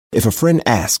If a friend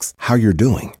asks how you're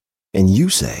doing, and you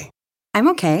say, I'm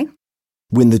okay.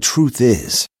 When the truth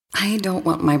is, I don't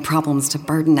want my problems to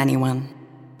burden anyone.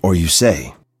 Or you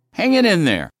say, Hang it in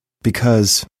there.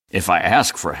 Because if I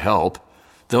ask for help,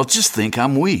 they'll just think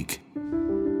I'm weak.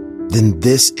 Then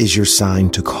this is your sign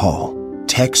to call,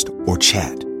 text, or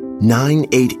chat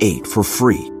 988 for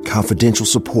free, confidential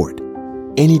support.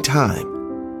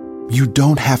 Anytime. You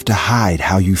don't have to hide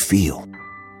how you feel.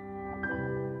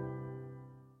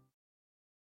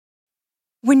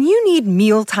 When you need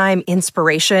mealtime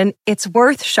inspiration, it's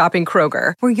worth shopping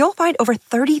Kroger, where you'll find over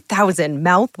 30,000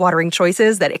 mouth-watering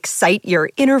choices that excite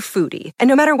your inner foodie. And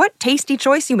no matter what tasty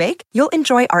choice you make, you'll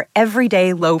enjoy our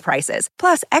everyday low prices,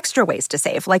 plus extra ways to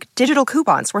save, like digital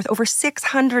coupons worth over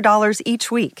 $600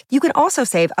 each week. You can also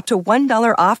save up to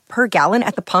 $1 off per gallon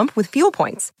at the pump with fuel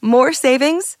points. More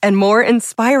savings and more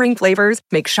inspiring flavors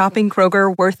make shopping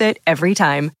Kroger worth it every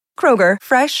time. Kroger,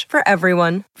 fresh for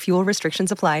everyone. Fuel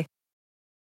restrictions apply.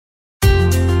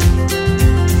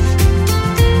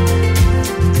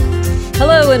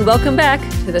 Hello and welcome back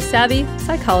to the Savvy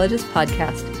Psychologist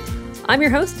podcast. I'm your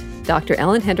host, Dr.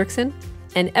 Ellen Hendrickson,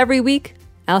 and every week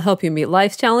I'll help you meet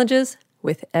life's challenges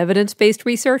with evidence-based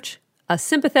research, a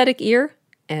sympathetic ear,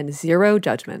 and zero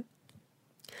judgment.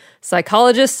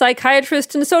 Psychologists,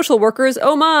 psychiatrists, and social workers,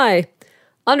 oh my!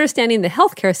 Understanding the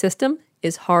healthcare system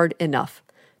is hard enough.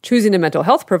 Choosing a mental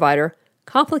health provider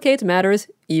complicates matters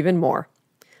even more.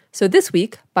 So this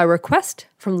week, by request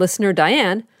from listener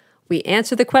Diane, we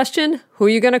answer the question, who are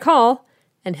you going to call,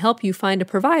 and help you find a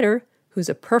provider who's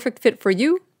a perfect fit for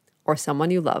you or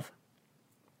someone you love.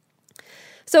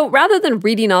 So rather than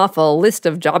reading off a list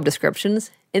of job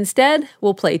descriptions, instead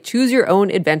we'll play Choose Your Own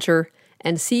Adventure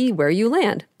and see where you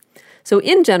land. So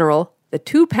in general, the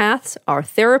two paths are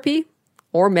therapy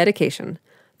or medication,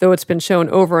 though it's been shown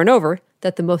over and over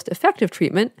that the most effective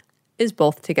treatment is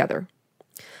both together.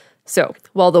 So,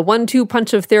 while the 1-2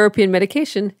 punch of therapy and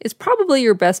medication is probably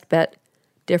your best bet,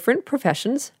 different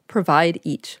professions provide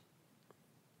each.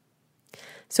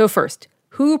 So first,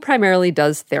 who primarily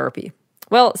does therapy?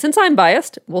 Well, since I'm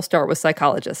biased, we'll start with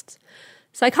psychologists.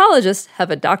 Psychologists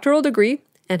have a doctoral degree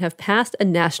and have passed a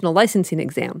national licensing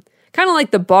exam, kind of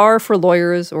like the bar for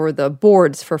lawyers or the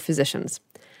boards for physicians.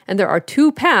 And there are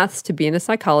two paths to being a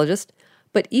psychologist,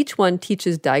 but each one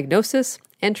teaches diagnosis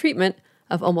and treatment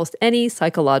of almost any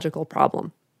psychological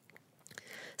problem.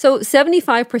 So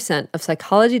 75% of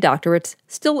psychology doctorates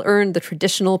still earn the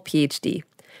traditional PhD.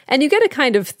 And you get a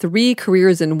kind of 3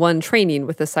 careers in 1 training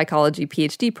with the psychology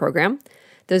PhD program.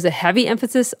 There's a heavy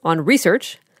emphasis on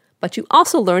research, but you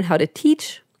also learn how to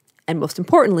teach, and most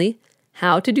importantly,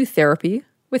 how to do therapy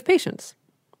with patients.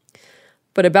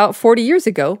 But about 40 years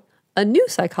ago, a new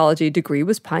psychology degree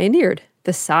was pioneered,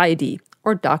 the PsyD,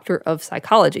 or Doctor of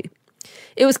Psychology.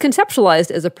 It was conceptualized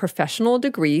as a professional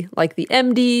degree like the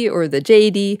MD or the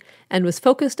JD and was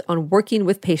focused on working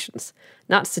with patients,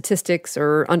 not statistics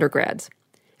or undergrads.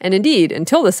 And indeed,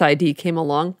 until the PsyD came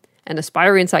along, an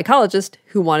aspiring psychologist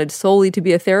who wanted solely to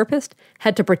be a therapist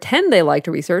had to pretend they liked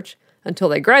research until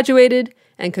they graduated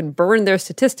and could burn their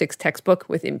statistics textbook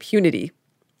with impunity.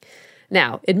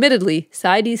 Now, admittedly,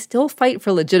 PsyDs still fight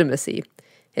for legitimacy.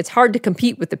 It's hard to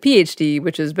compete with the PhD,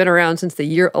 which has been around since the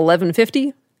year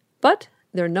 1150, but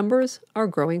their numbers are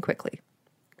growing quickly.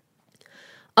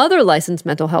 Other licensed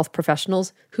mental health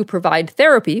professionals who provide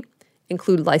therapy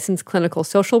include licensed clinical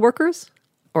social workers,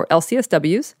 or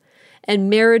LCSWs,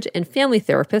 and marriage and family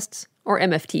therapists, or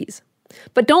MFTs.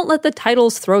 But don't let the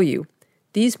titles throw you.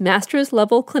 These master's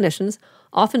level clinicians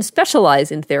often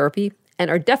specialize in therapy and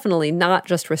are definitely not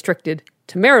just restricted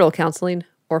to marital counseling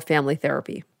or family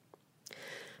therapy.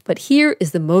 But here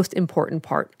is the most important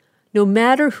part. No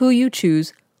matter who you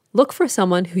choose, look for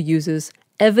someone who uses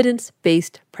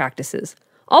evidence-based practices,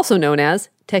 also known as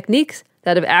techniques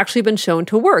that have actually been shown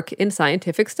to work in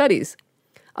scientific studies.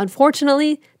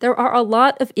 Unfortunately, there are a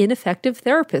lot of ineffective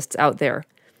therapists out there.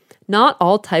 Not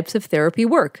all types of therapy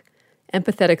work.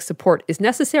 Empathetic support is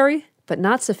necessary, but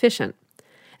not sufficient.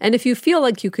 And if you feel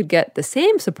like you could get the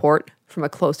same support from a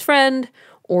close friend,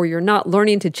 or you're not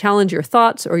learning to challenge your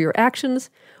thoughts or your actions,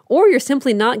 or you're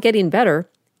simply not getting better,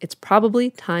 it's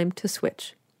probably time to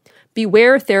switch.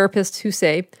 Beware therapists who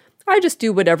say, I just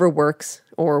do whatever works,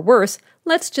 or worse,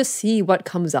 let's just see what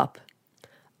comes up.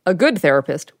 A good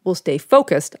therapist will stay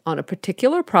focused on a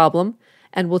particular problem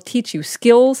and will teach you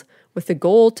skills with the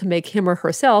goal to make him or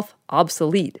herself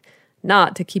obsolete,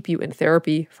 not to keep you in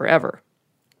therapy forever.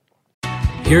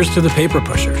 Here's to the paper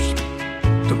pushers,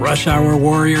 the rush hour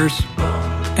warriors,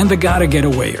 and the gotta get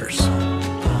awayers.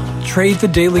 Trade the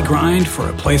daily grind for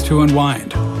a place to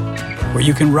unwind, where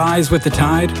you can rise with the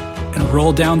tide and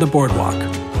roll down the boardwalk,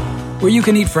 where you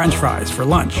can eat French fries for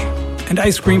lunch and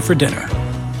ice cream for dinner,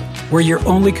 where your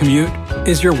only commute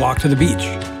is your walk to the beach,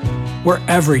 where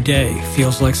every day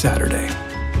feels like Saturday.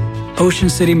 Ocean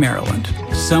City, Maryland,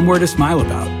 somewhere to smile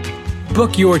about.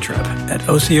 Book your trip at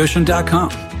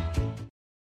OCOcean.com.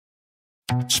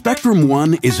 Spectrum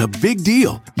One is a big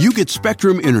deal. You get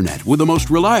Spectrum Internet with the most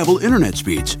reliable internet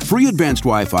speeds, free advanced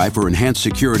Wi-Fi for enhanced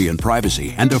security and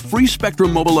privacy, and a free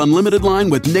Spectrum Mobile Unlimited line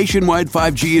with nationwide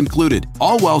 5G included,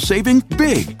 all while saving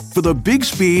big. For the big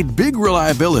speed, big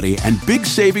reliability, and big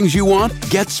savings you want,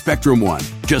 get Spectrum One.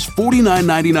 Just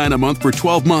 $49.99 a month for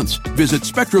 12 months. Visit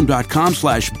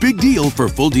spectrum.com/big deal for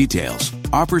full details.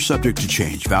 Offer subject to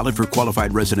change. Valid for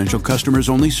qualified residential customers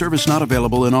only. Service not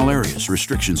available in all areas.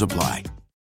 Restrictions apply.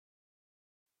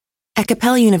 At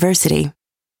Capella University,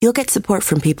 you'll get support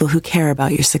from people who care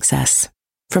about your success.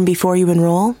 From before you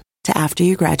enroll to after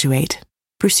you graduate,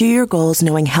 pursue your goals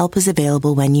knowing help is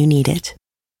available when you need it.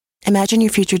 Imagine your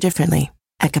future differently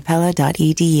at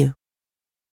capella.edu.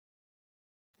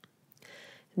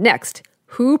 Next,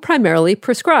 who primarily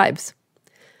prescribes?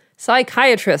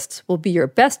 Psychiatrists will be your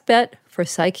best bet for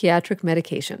psychiatric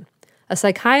medication. A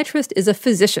psychiatrist is a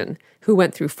physician who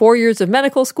went through 4 years of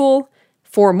medical school,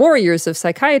 4 more years of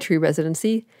psychiatry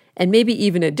residency, and maybe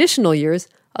even additional years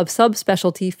of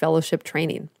subspecialty fellowship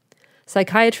training.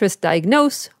 Psychiatrists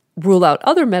diagnose, rule out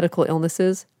other medical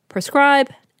illnesses, prescribe,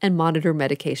 and monitor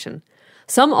medication.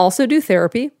 Some also do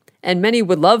therapy, and many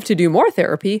would love to do more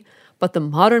therapy, but the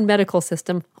modern medical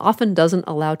system often doesn't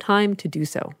allow time to do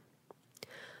so.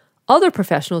 Other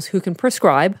professionals who can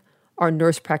prescribe are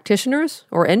nurse practitioners,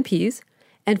 or NPs,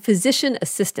 and physician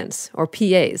assistants, or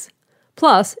PAs.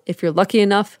 Plus, if you're lucky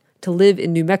enough to live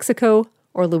in New Mexico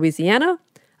or Louisiana,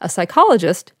 a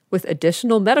psychologist with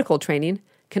additional medical training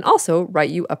can also write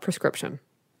you a prescription.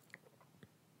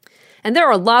 And there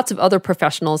are lots of other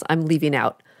professionals I'm leaving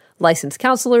out: licensed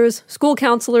counselors, school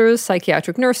counselors,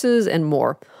 psychiatric nurses, and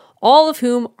more, all of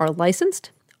whom are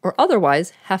licensed or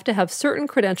otherwise have to have certain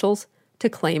credentials to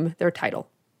claim their title.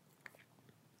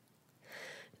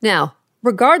 Now,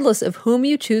 regardless of whom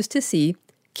you choose to see,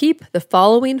 keep the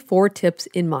following 4 tips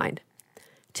in mind.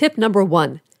 Tip number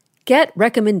 1, get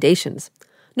recommendations.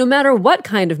 No matter what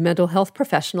kind of mental health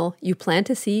professional you plan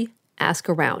to see, ask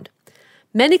around.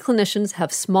 Many clinicians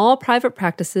have small private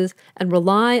practices and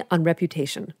rely on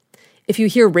reputation. If you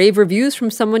hear rave reviews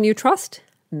from someone you trust,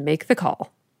 make the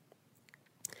call.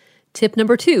 Tip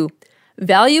number 2,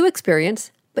 value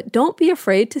experience, but don't be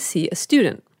afraid to see a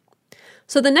student.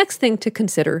 So the next thing to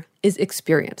consider is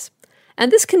experience. And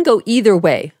this can go either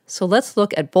way, so let's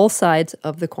look at both sides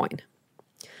of the coin.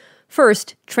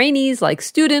 First, trainees like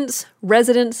students,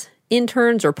 residents,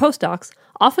 interns, or postdocs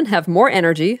often have more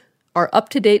energy, are up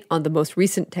to date on the most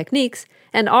recent techniques,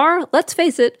 and are, let's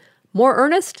face it, more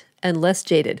earnest and less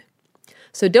jaded.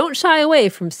 So don't shy away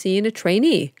from seeing a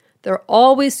trainee. They're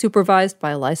always supervised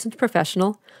by a licensed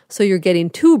professional, so you're getting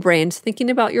 2 brains thinking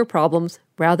about your problems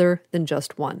rather than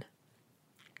just one.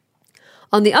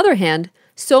 On the other hand,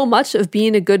 so much of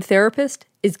being a good therapist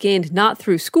is gained not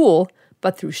through school,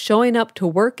 but through showing up to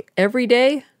work every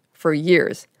day for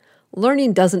years.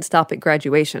 Learning doesn't stop at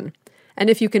graduation. And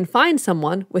if you can find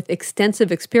someone with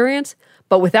extensive experience,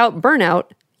 but without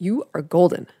burnout, you are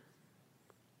golden.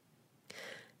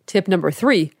 Tip number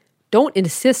 3, don't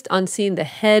insist on seeing the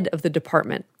head of the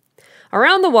department.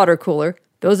 Around the water cooler,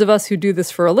 those of us who do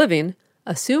this for a living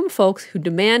assume folks who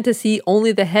demand to see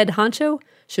only the head honcho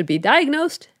should be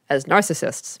diagnosed as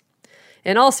narcissists.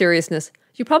 In all seriousness,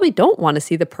 you probably don't want to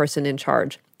see the person in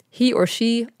charge. He or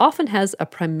she often has a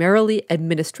primarily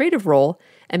administrative role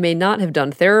and may not have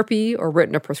done therapy or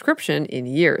written a prescription in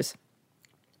years.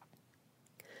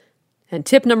 And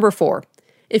tip number 4,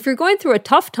 if you're going through a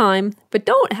tough time but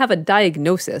don't have a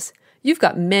diagnosis, you've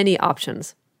got many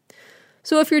options.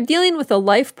 So if you're dealing with a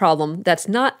life problem that's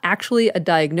not actually a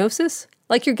diagnosis,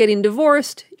 like you're getting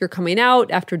divorced, you're coming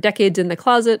out after decades in the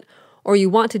closet, or you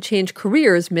want to change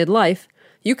careers midlife,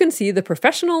 you can see the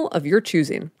professional of your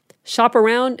choosing. Shop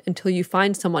around until you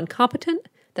find someone competent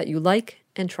that you like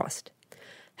and trust.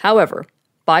 However,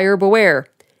 buyer beware.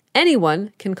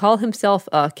 Anyone can call himself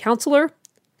a counselor,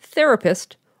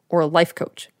 therapist, or a life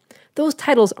coach. Those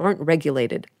titles aren't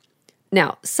regulated.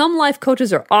 Now, some life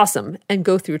coaches are awesome and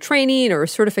go through training or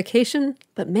certification,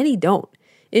 but many don't.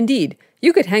 Indeed,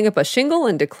 you could hang up a shingle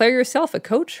and declare yourself a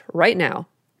coach right now.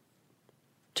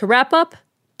 To wrap up,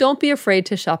 don't be afraid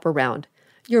to shop around.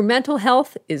 Your mental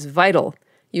health is vital.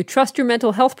 You trust your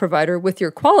mental health provider with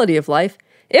your quality of life,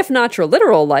 if not your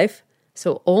literal life,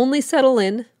 so only settle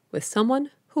in with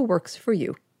someone who works for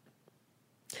you.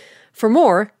 For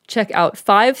more, check out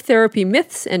 5 Therapy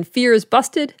Myths and Fears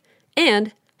Busted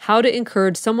and How to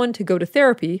Encourage Someone to Go to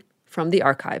Therapy from the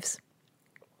archives.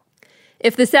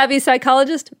 If The Savvy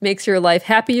Psychologist makes your life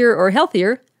happier or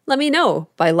healthier, let me know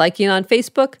by liking on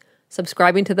Facebook,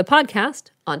 subscribing to the podcast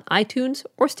on iTunes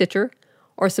or Stitcher,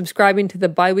 or subscribing to the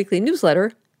biweekly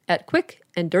newsletter at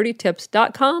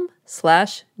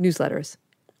quickanddirtytips.com/newsletters.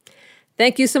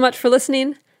 Thank you so much for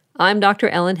listening. I'm Dr.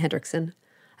 Ellen Hendrickson.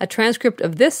 A transcript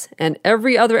of this and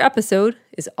every other episode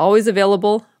is always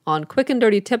available on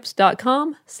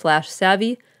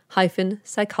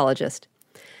quickanddirtytips.com/savvy-psychologist.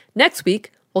 Next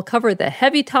week, we'll cover the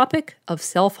heavy topic of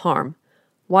self-harm,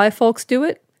 why folks do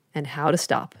it, and how to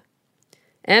stop.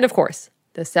 And of course,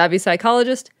 The Savvy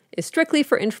Psychologist is strictly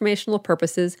for informational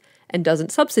purposes and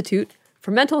doesn't substitute for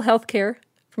mental health care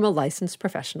from a licensed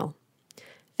professional.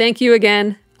 Thank you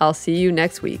again. I'll see you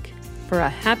next week for a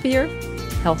happier,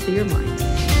 healthier mind.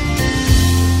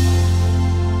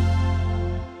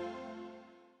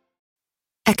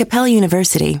 At Capella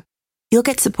University, you'll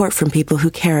get support from people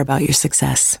who care about your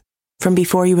success. From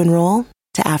before you enroll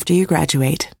to after you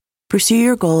graduate, pursue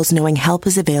your goals knowing help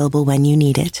is available when you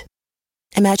need it.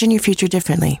 Imagine your future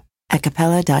differently at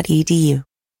capella.edu.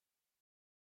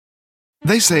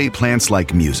 They say plants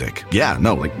like music. Yeah,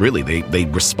 no, like really, they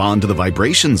respond to the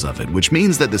vibrations of it, which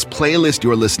means that this playlist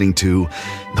you're listening to,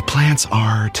 the plants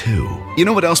are too. You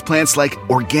know what else plants like?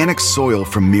 Organic soil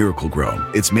from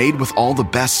Miracle-Gro. It's made with all the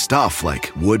best stuff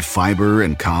like wood fiber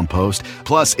and compost.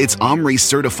 Plus, it's OMRI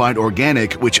certified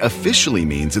organic, which officially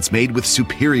means it's made with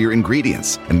superior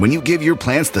ingredients. And when you give your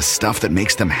plants the stuff that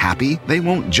makes them happy, they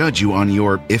won't judge you on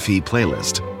your iffy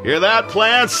playlist. Hear that,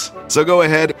 plants? So go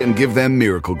ahead and give them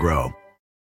Miracle-Gro.